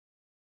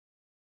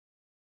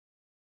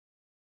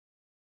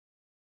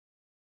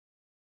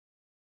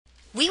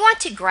We want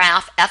to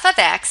graph f of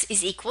x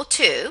is equal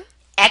to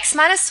x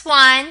minus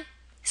 1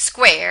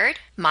 squared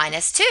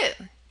minus 2.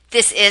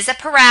 This is a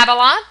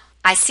parabola.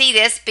 I see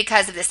this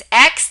because of this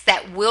x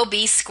that will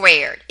be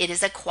squared. It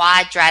is a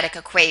quadratic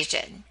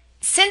equation.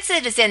 Since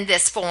it is in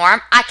this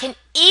form, I can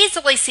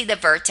easily see the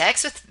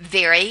vertex with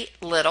very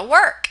little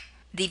work.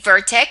 The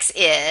vertex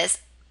is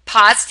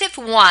positive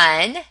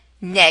 1,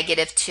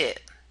 negative 2.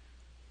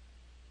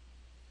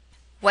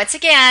 Once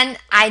again,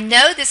 I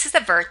know this is the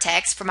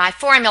vertex for my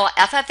formula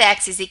f of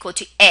x is equal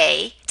to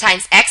a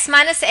times x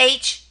minus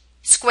h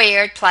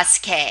squared plus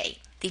k.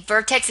 The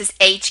vertex is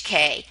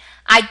hk.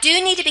 I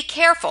do need to be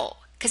careful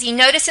because you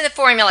notice in the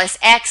formula is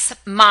x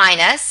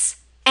minus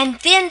and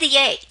then the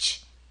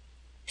h.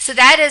 So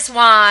that is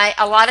why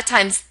a lot of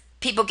times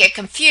people get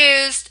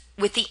confused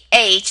with the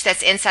h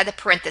that's inside the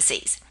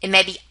parentheses. It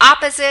may be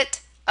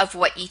opposite of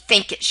what you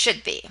think it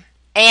should be.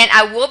 And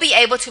I will be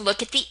able to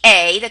look at the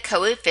a, the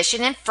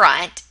coefficient in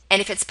front,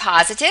 and if it's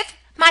positive,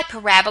 my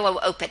parabola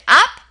will open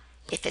up.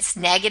 If it's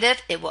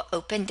negative, it will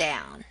open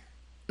down.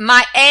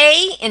 My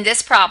a in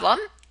this problem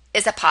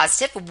is a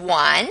positive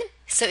 1,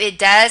 so it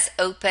does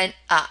open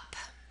up.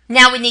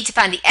 Now we need to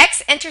find the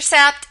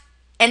x-intercept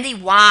and the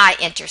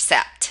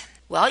y-intercept.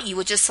 Well, you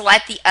will just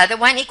select the other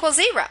one equals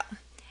 0.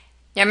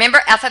 Now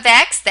remember f of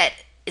x, that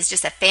is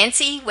just a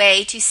fancy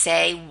way to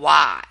say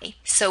y.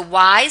 So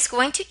y is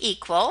going to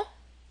equal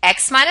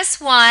x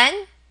minus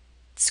 1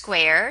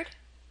 squared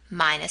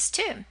minus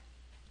 2.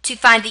 To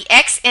find the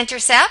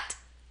x-intercept,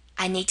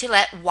 I need to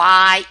let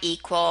y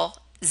equal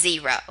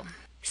 0.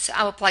 So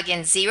I will plug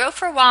in 0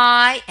 for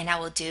y, and I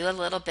will do a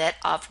little bit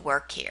of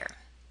work here.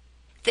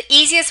 The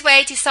easiest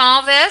way to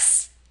solve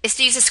this is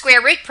to use the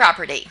square root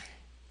property.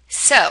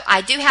 So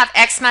I do have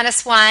x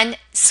minus 1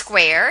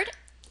 squared.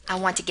 I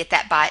want to get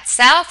that by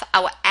itself.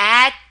 I will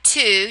add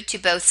 2 to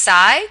both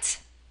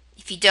sides.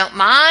 If you don't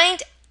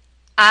mind,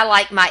 I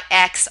like my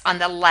x on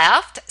the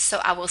left,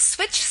 so I will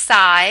switch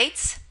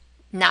sides.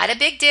 Not a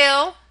big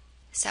deal.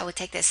 So I will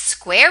take the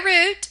square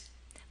root,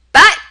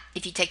 but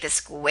if you take the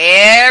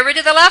square root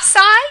of the left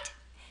side,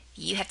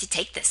 you have to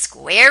take the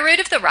square root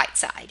of the right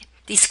side.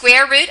 The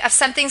square root of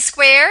something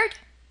squared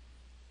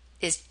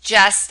is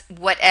just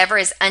whatever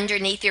is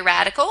underneath your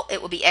radical.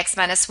 It will be x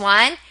minus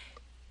 1.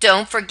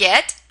 Don't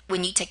forget,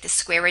 when you take the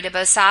square root of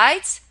both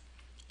sides,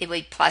 it will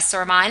be plus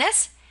or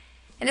minus.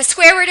 And the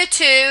square root of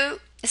 2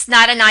 is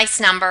not a nice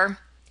number,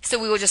 so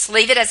we will just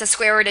leave it as a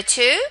square root of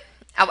 2.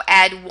 I will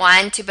add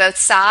 1 to both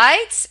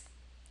sides,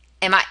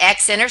 and my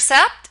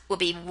x-intercept will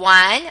be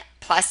 1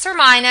 plus or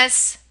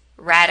minus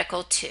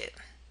radical 2.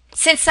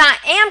 Since I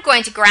am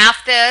going to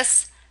graph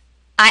this,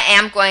 I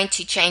am going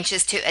to change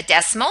this to a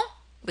decimal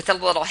with a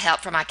little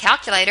help from my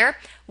calculator.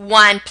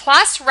 1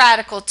 plus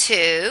radical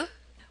 2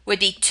 would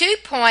be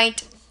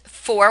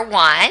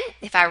 2.41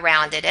 if I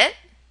rounded it.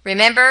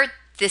 Remember,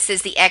 this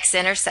is the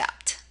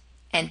x-intercept,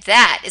 and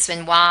that is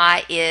when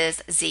y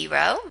is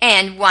 0.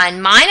 And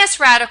 1 minus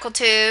radical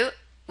 2,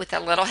 with a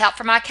little help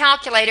from my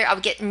calculator, I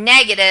will get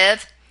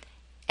negative,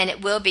 and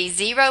it will be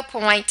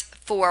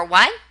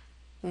 0.41.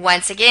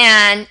 Once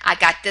again, I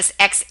got this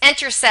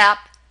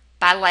x-intercept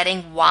by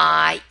letting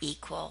y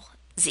equal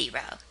 0.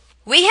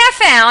 We have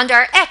found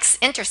our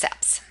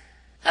x-intercepts.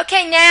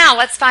 Okay, now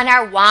let's find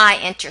our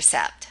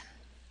y-intercept.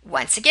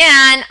 Once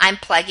again, I'm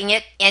plugging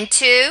it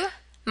into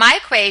my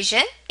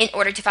equation. In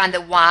order to find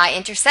the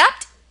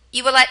y-intercept,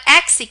 you will let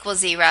x equal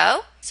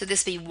 0. So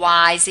this will be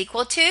y is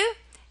equal to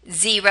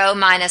 0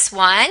 minus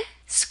 1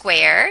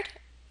 squared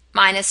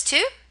minus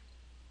 2.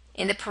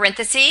 In the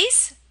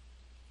parentheses,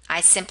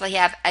 I simply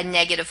have a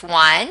negative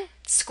 1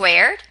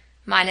 squared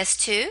minus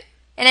 2.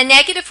 And a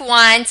negative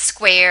 1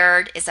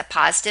 squared is a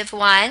positive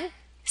 1.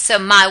 So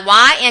my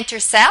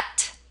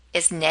y-intercept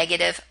is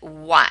negative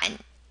 1.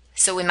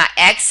 So when my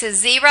x is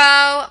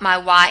 0, my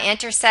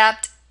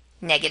y-intercept,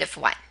 negative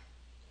 1.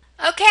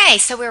 Okay,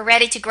 so we're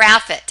ready to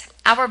graph it.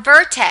 Our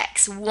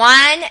vertex,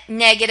 1,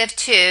 negative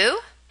 2.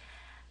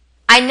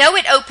 I know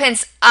it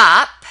opens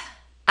up.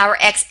 Our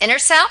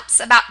x-intercept's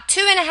about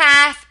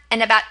 2.5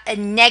 and about a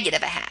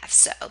negative 0.5.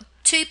 So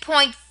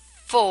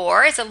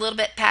 2.4 is a little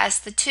bit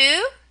past the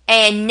 2.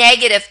 And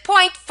negative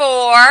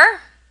 0.4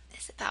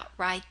 is about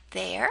right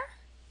there.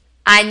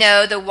 I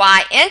know the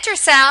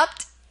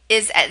y-intercept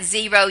is at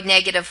 0,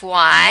 negative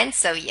 1.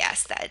 So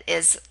yes, that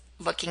is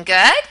looking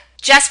good.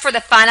 Just for the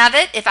fun of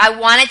it, if I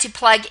wanted to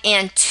plug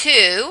in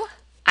 2,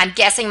 I'm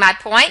guessing my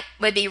point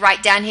would be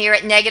right down here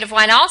at negative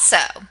 1 also.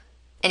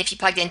 And if you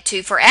plugged in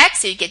 2 for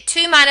x, so you get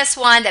 2 minus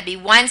 1, that'd be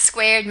 1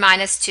 squared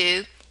minus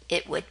 2,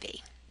 it would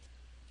be.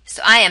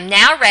 So I am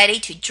now ready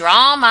to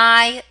draw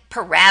my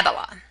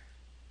parabola.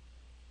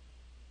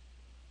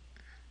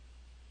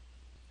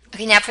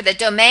 Okay, now for the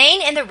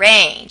domain and the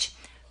range.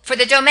 For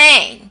the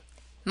domain,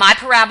 my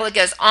parabola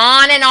goes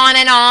on and on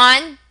and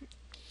on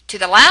to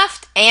the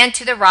left and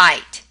to the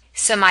right.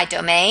 So my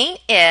domain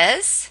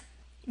is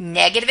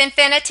negative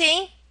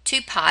infinity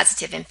to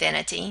positive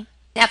infinity.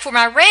 Now for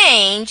my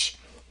range,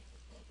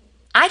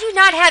 I do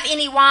not have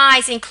any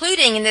y's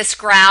including in this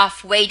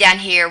graph way down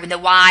here when the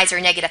y's are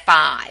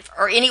 -5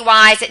 or any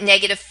y's at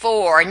 -4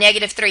 or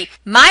 -3.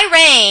 My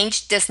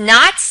range does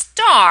not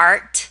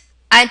start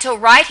until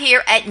right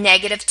here at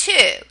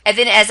 -2. And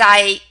then as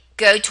I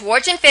go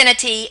towards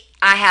infinity,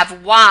 I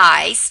have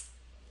y's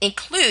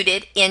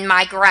included in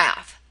my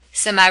graph.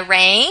 So my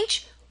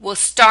range will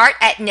start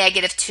at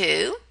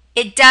 -2.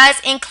 It does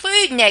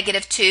include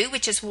 -2,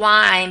 which is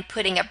why I'm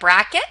putting a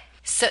bracket.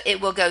 So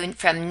it will go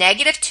from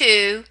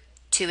 -2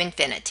 to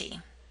infinity.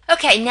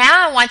 Okay,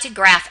 now I want to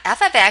graph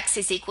f of x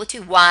is equal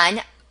to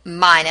 1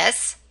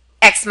 minus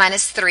x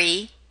minus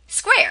 3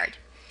 squared.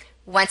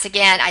 Once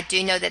again, I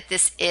do know that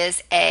this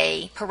is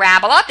a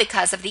parabola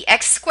because of the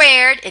x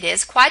squared. It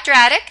is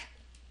quadratic.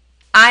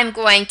 I'm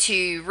going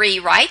to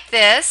rewrite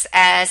this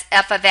as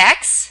f of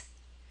x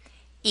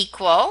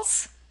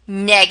equals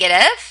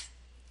negative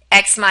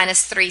x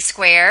minus 3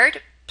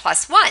 squared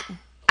plus 1.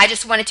 I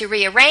just wanted to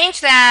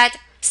rearrange that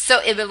so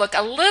it would look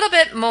a little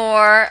bit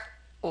more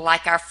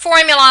like our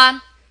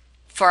formula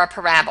for a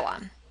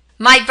parabola.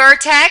 My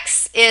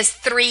vertex is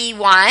 3,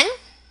 1.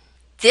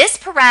 This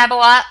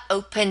parabola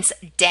opens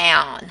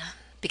down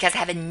because I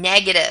have a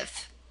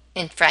negative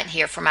in front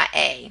here for my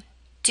a.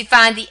 To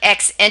find the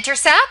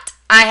x-intercept,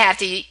 I have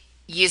to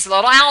use a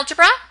little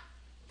algebra.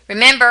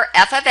 Remember,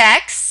 f of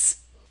x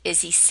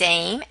is the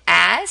same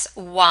as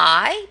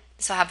y,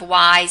 so I have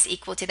y is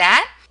equal to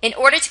that. In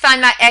order to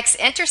find my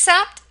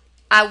x-intercept,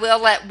 I will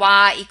let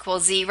y equal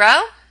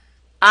 0.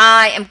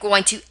 I am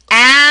going to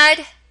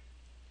add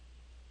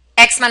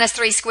x minus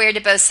 3 squared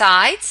to both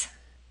sides.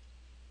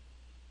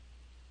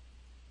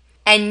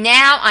 And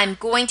now I'm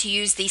going to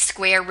use the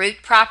square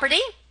root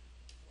property.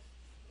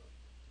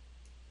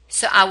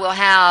 So I will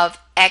have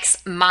x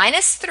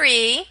minus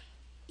 3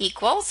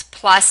 equals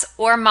plus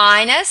or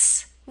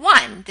minus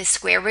 1. The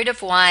square root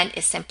of 1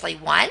 is simply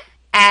 1.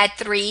 Add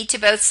 3 to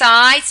both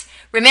sides.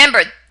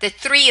 Remember, the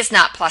 3 is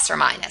not plus or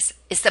minus.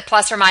 It's the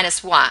plus or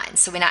minus 1.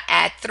 So when I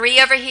add 3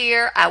 over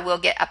here, I will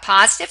get a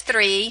positive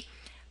 3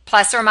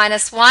 plus or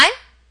minus 1.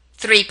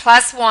 3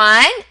 plus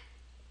 1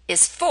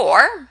 is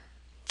 4.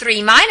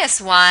 3 minus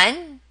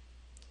 1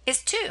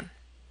 is 2.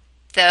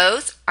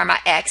 Those are my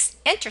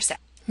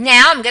x-intercept.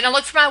 Now I'm going to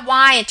look for my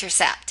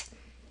y-intercept.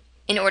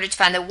 In order to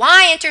find the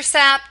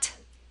y-intercept,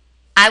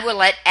 I will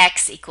let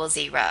x equal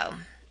 0.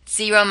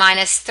 0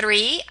 minus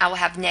 3, I will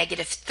have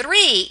negative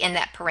 3 in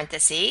that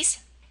parentheses.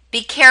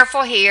 Be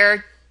careful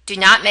here. Do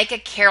not make a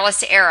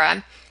careless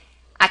error.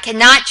 I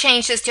cannot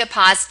change this to a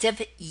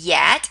positive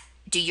yet.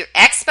 Do your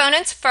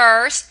exponents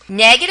first.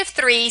 Negative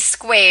 3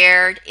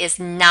 squared is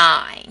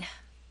 9.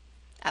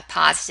 A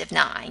positive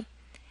 9.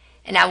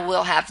 And I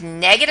will have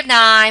negative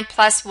 9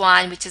 plus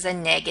 1, which is a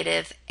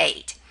negative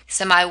 8.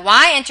 So my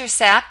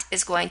y-intercept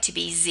is going to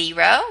be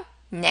 0,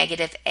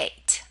 negative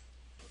 8.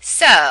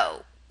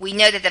 So we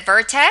know that the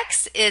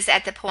vertex is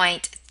at the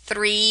point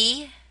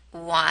 3,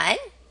 1.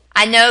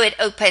 I know it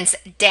opens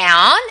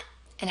down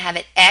and have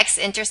an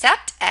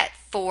x-intercept at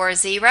 4,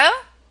 0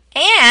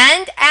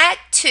 and at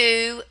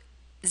 2,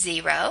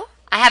 0.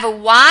 I have a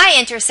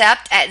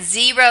y-intercept at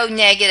 0,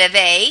 negative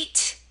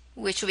 8,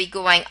 which will be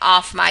going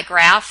off my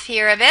graph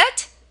here a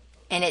bit.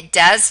 And it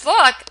does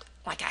look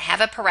like I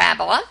have a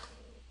parabola.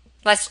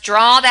 Let's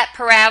draw that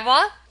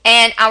parabola.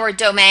 And our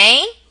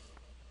domain,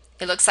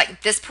 it looks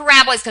like this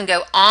parabola is going to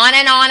go on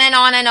and on and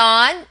on and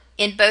on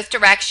in both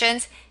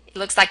directions. It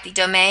looks like the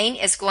domain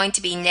is going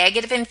to be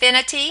negative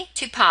infinity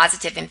to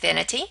positive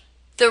infinity.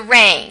 The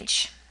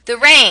range,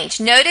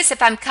 notice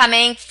if I'm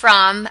coming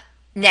from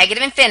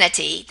negative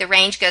infinity, the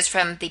range goes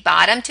from the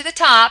bottom to the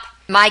top.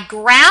 My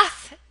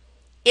graph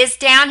is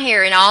down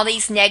here in all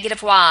these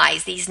negative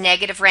y's, these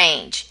negative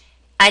range,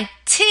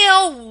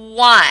 until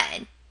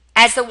 1.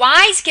 As the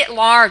y's get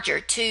larger,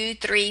 2,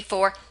 3,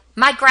 4,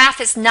 my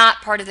graph is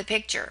not part of the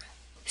picture.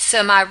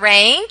 So my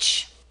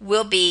range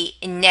will be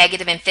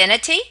negative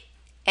infinity,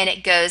 and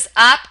it goes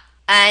up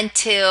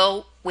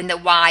until when the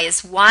y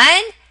is 1.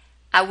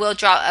 I will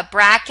draw a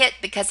bracket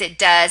because it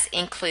does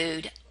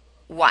include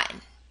 1.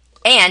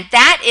 And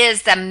that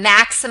is the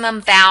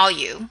maximum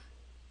value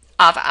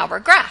of our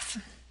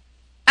graph.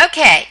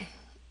 Okay,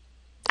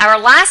 our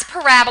last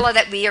parabola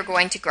that we are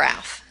going to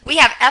graph. We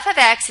have f of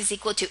x is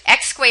equal to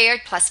x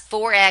squared plus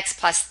 4x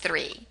plus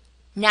 3.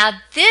 Now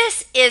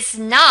this is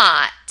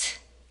not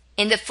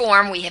in the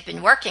form we have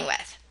been working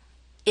with.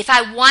 If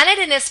I want it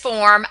in this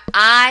form,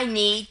 I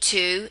need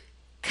to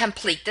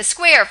complete the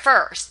square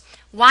first.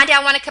 Why do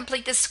I want to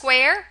complete the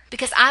square?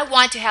 Because I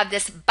want to have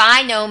this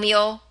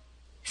binomial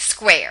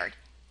squared.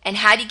 And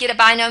how do you get a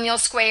binomial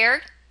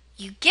squared?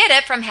 You get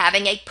it from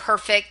having a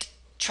perfect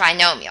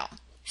trinomial.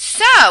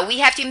 So we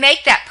have to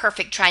make that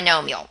perfect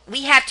trinomial.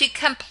 We have to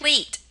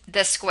complete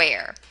the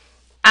square.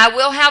 I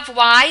will have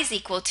y is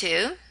equal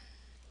to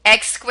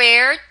x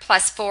squared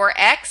plus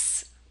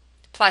 4x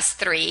plus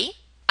 3.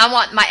 I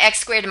want my x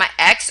squared and my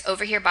x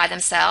over here by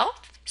themselves.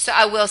 So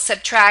I will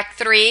subtract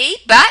 3,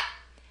 but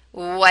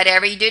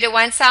whatever you do to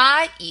one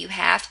side, you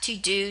have to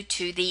do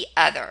to the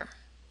other.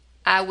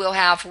 I will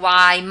have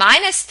y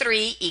minus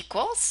 3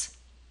 equals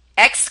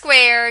x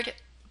squared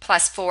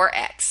plus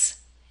 4x.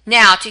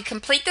 Now, to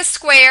complete the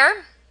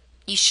square,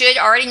 you should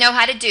already know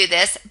how to do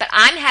this, but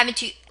I'm having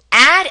to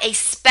add a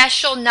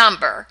special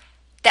number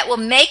that will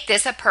make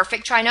this a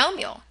perfect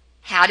trinomial.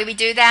 How do we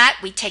do that?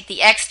 We take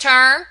the x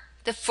term,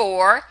 the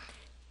 4,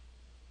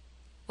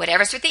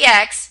 whatever's with the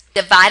x,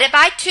 divide it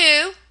by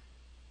 2,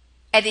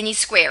 and then you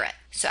square it.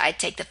 So I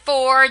take the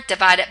 4,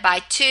 divide it by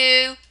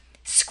 2,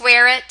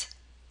 square it.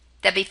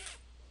 That'd be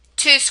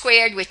 2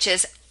 squared, which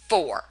is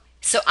 4.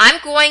 So I'm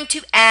going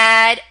to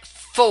add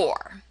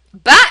 4.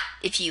 But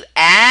if you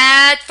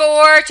add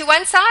 4 to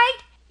one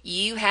side,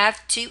 you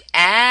have to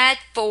add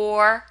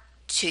 4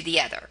 to the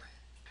other.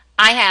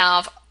 I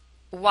have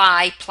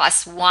y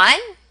plus 1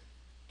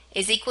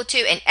 is equal to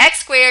an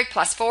x squared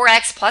plus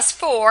 4x plus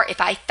 4.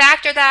 If I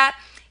factor that,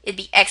 it'd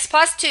be x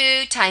plus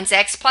 2 times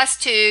x plus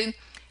 2,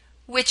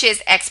 which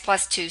is x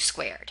plus 2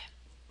 squared.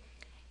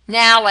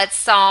 Now let's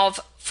solve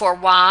for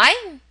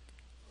y.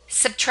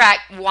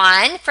 Subtract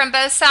 1 from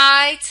both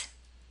sides.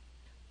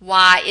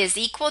 Y is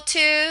equal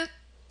to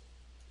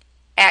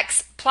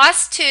x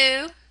plus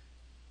 2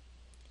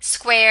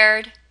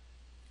 squared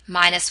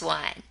minus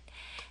 1.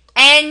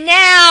 And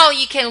now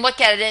you can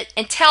look at it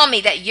and tell me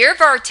that your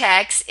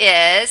vertex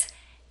is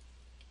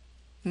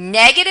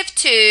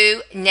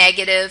 -2,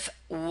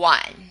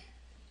 -1.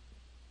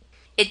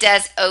 It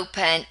does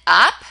open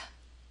up.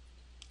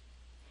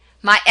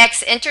 My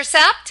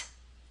x-intercept,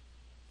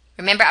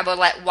 remember I will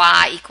let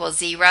y equal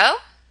 0.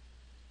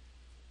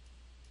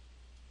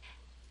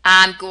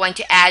 I'm going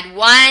to add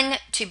 1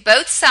 to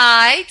both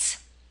sides.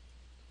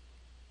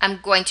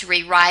 I'm going to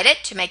rewrite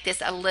it to make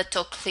this a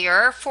little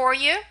clearer for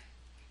you.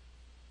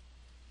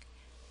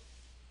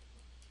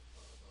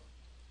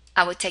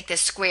 I would take the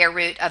square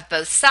root of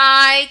both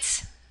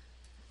sides.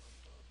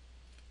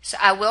 So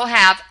I will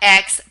have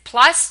x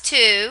plus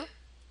 2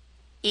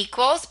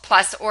 equals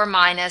plus or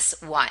minus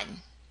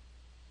 1.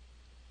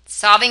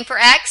 Solving for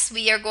x,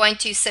 we are going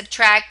to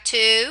subtract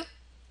 2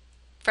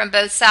 from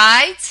both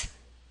sides.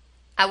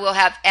 I will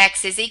have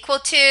x is equal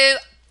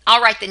to,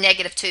 I'll write the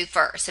 -2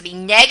 first. So it'll be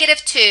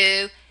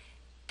 -2,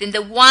 then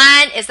the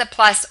 1 is a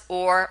plus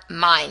or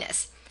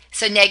minus.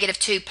 So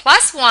 -2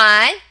 plus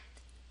 1,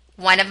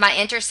 one of my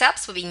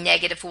intercepts will be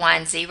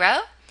 -1,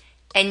 0.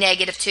 And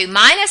 -2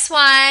 minus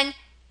 1,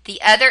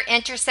 the other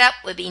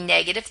intercept would be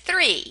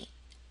 -3,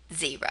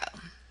 0.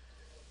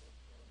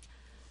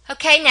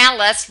 Okay, now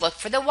let's look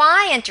for the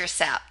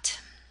y-intercept.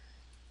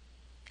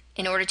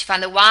 In order to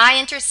find the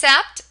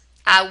y-intercept,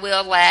 I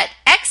will let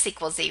x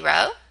equal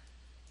 0.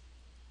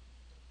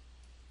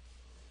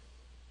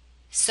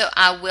 So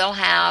I will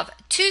have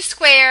 2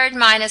 squared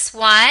minus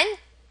 1.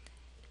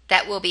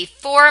 That will be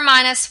 4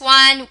 minus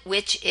 1,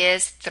 which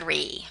is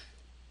 3.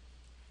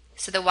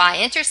 So the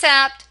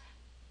y-intercept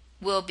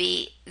will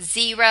be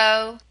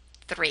 0,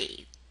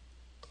 3.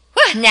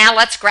 Whew, now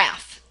let's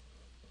graph.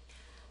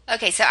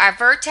 Okay, so our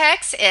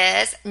vertex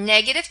is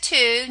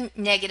 -2,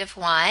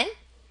 -1.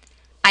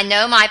 I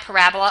know my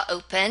parabola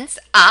opens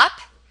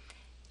up.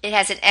 It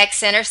has an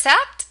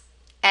x-intercept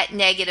at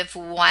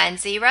 -1,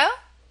 0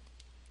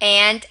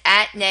 and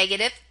at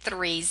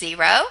 -3,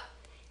 0.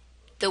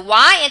 The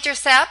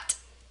y-intercept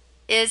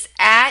is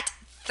at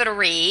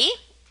 3,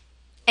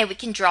 and we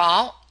can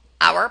draw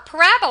our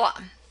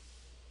parabola.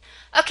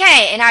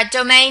 Okay, in our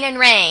domain and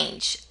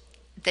range,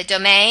 the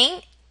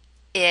domain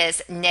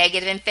is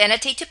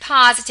 -infinity to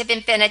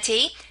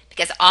 +infinity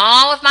because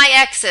all of my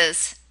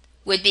x's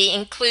would be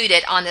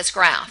included on this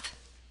graph.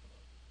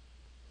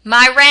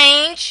 My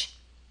range,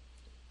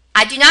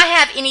 I do not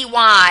have any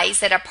y's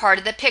that are part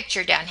of the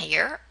picture down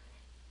here.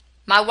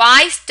 My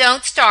y's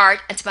don't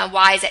start until my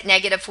y is at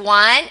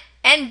 -1,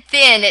 and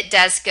then it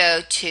does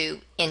go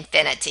to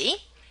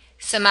infinity.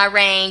 So my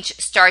range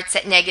starts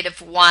at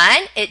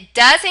 -1. It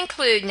does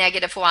include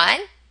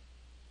 -1,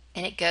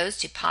 and it goes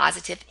to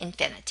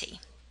 +infinity.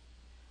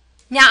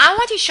 Now I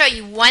want to show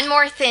you one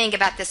more thing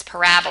about this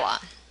parabola.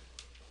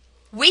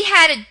 We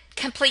had to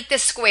complete the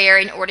square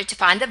in order to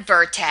find the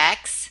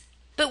vertex,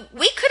 but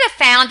we could have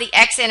found the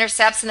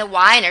x-intercepts and the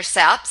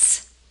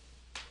y-intercepts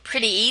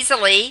pretty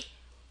easily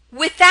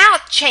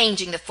without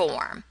changing the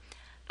form.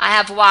 I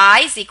have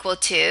y is equal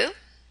to,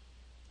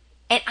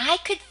 and I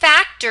could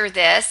factor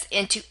this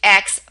into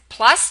x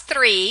plus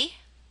 3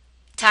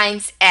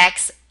 times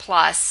x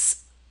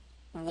plus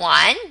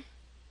 1.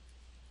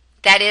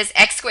 That is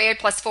x squared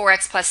plus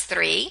 4x plus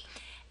 3.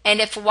 And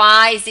if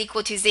y is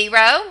equal to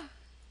 0,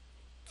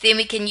 then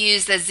we can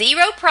use the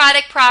zero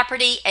product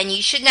property, and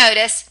you should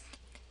notice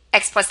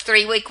x plus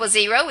 3 will equal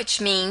 0,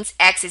 which means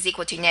x is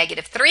equal to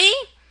 -3,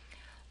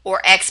 or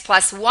x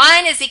plus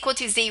 1 is equal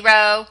to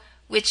 0,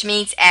 which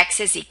means x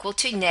is equal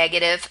to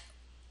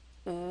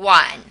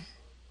 -1.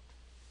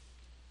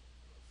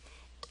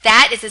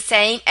 That is the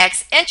same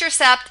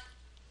x-intercept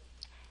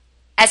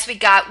as we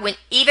got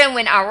even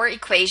when our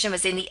equation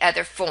was in the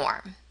other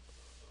form.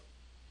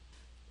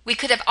 We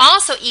could have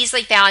also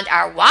easily found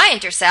our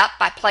y-intercept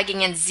by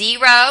plugging in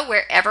 0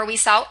 wherever we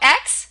saw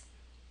x.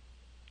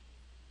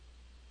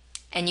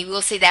 And you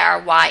will see that our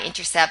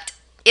y-intercept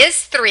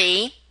is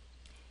 3.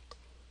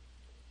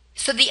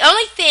 So the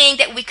only thing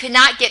that we could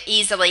not get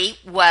easily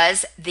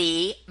was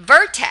the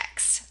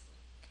vertex.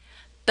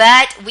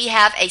 But we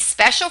have a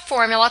special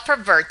formula for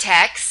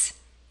vertex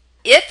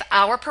if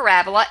our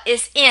parabola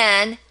is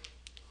in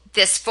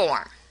this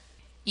form.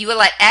 You will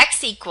let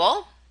x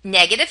equal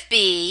negative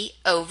b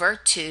over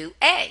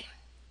 2a,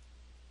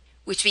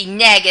 which would be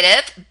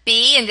negative,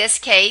 b in this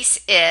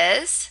case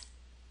is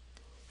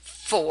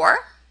 4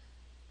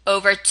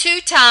 over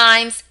 2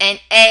 times, and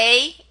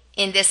a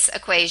in this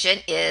equation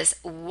is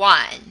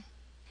 1.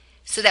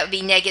 So that would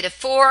be negative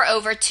 4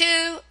 over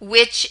 2,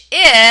 which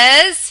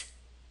is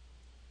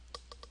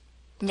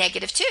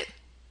negative 2.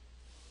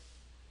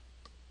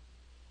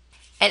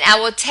 And I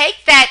will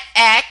take that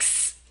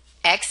x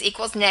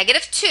equals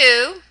negative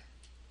 2.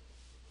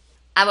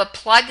 I will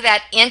plug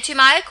that into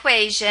my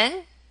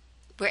equation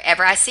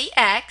wherever I see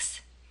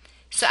x.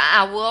 So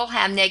I will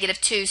have negative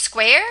 2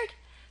 squared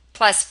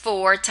plus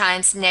 4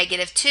 times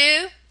negative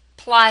 2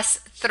 plus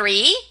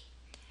 3.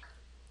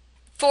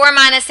 4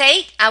 minus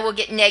 8, I will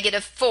get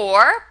negative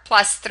 4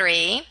 plus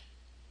 3,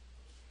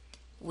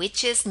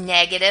 which is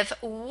negative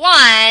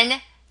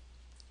 1.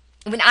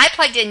 When I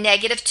plugged in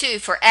negative 2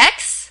 for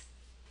x,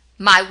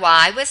 my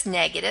y was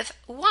negative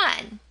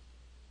 1.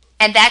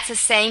 And that's the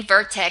same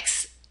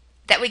vertex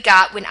that we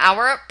got when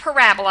our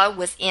parabola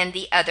was in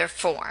the other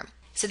form.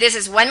 So this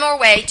is one more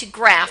way to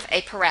graph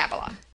a parabola.